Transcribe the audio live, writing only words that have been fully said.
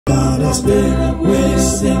God has been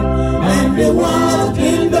with him, and they walk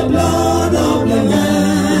in the blood of the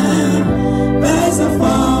Lamb. There's a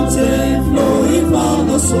fountain flowing from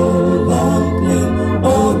the soul unclean.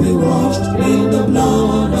 Oh, be washed in the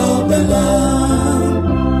blood of the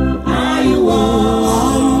Lamb. Are you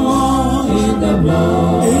warm in the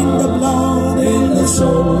blood, in the blood, in the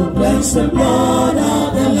soul? Place the blood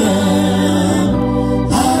of the Lamb.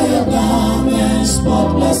 Are your garments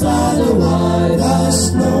spotless as the white as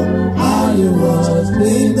snow? Are you washed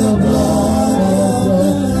in the blood of the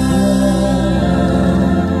Lamb?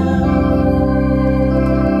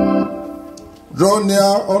 Draw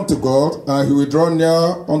near unto God, and he will draw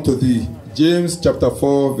near unto thee. James chapter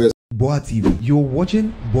 4 verse. Boa TV. You're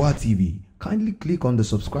watching Boa TV. Kindly click on the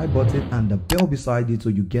subscribe button and the bell beside it so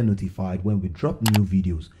you get notified when we drop new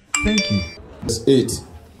videos. Thank you. Verse 8.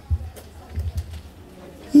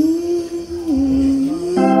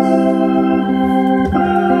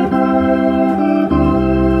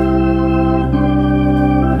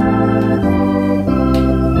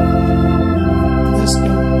 Let's go.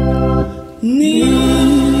 Nearer,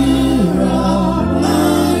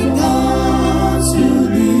 my God, to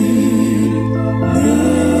thee.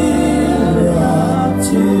 Nearer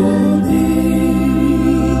to thee.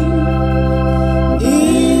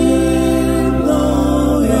 In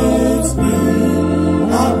though it's been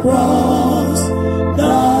across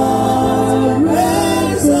the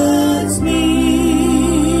presence me,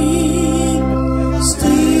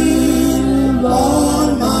 still on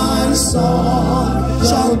my song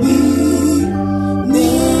shall be.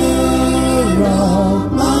 Nearer,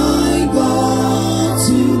 my God,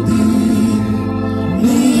 to thee.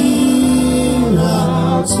 Nearer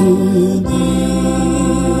to thee.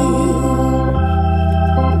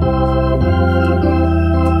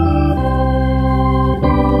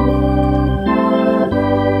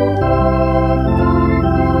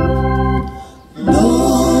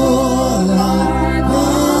 Lord, like a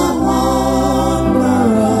wanderer,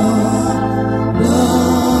 the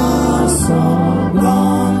sun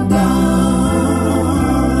gone down.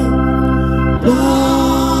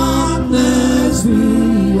 Darkness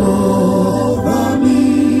be over me,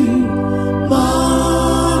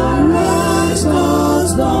 my rest was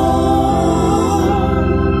done.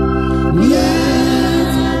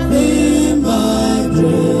 Yet in my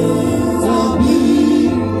dreams I'll be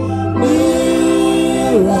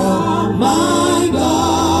nearer, my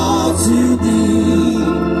God, to thee.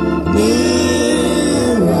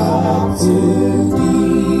 Nearer to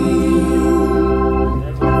thee.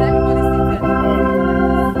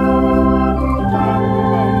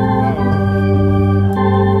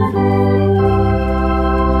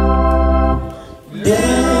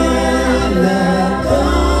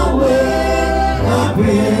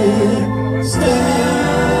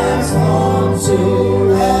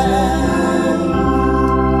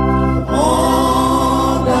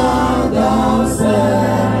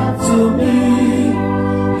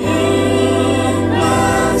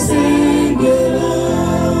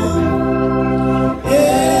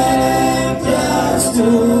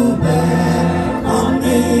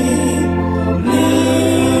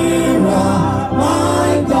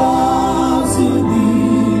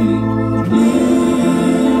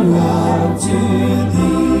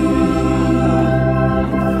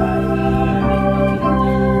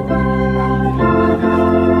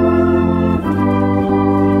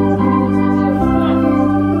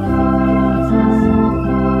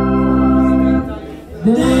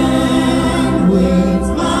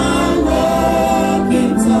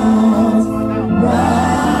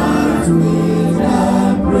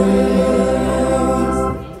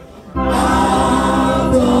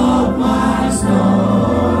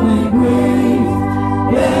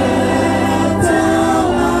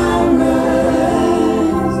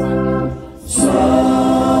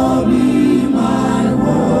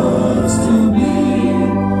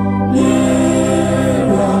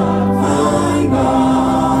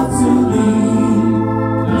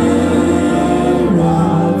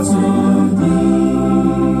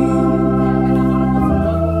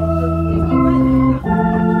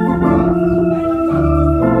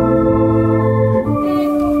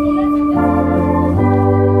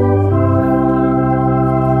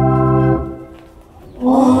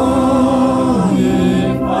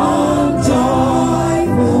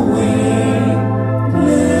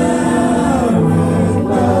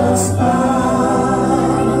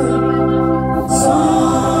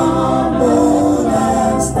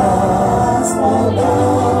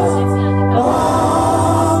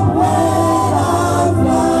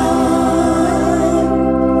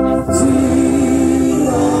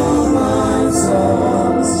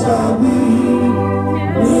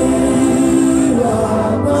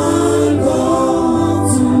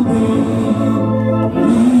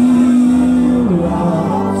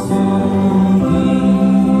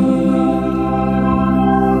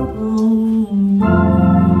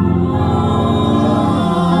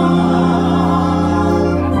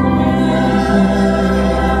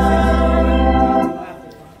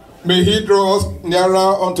 May he draw us nearer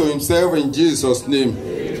unto himself in Jesus' name.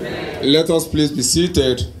 Amen. Let us please be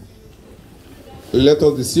seated. Let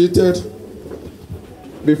us be seated.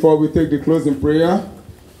 Before we take the closing prayer,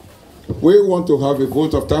 we want to have a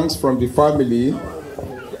vote of thanks from the family,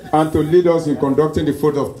 and to lead us in conducting the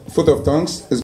vote of thanks is